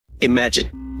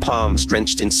Imagine palms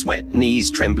drenched in sweat, knees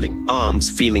trembling,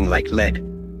 arms feeling like lead.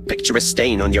 Picture a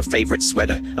stain on your favorite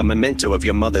sweater, a memento of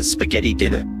your mother's spaghetti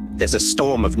dinner. There's a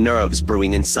storm of nerves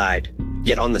brewing inside.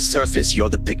 Yet on the surface, you're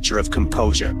the picture of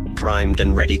composure, primed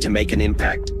and ready to make an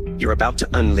impact. You're about to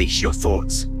unleash your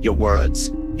thoughts, your words,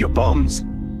 your bombs.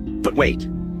 But wait,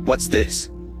 what's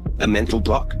this? A mental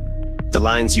block? The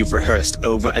lines you've rehearsed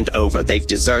over and over, they've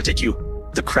deserted you.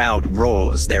 The crowd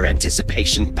roars, their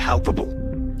anticipation palpable.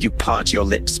 You part your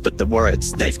lips, but the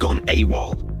words, they've gone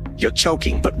AWOL. You're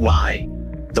choking, but why?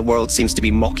 The world seems to be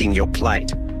mocking your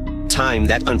plight. Time,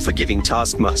 that unforgiving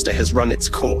taskmaster, has run its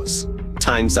course.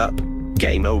 Time's up.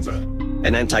 Game over.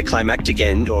 An anticlimactic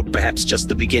end, or perhaps just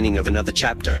the beginning of another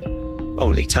chapter.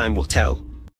 Only time will tell.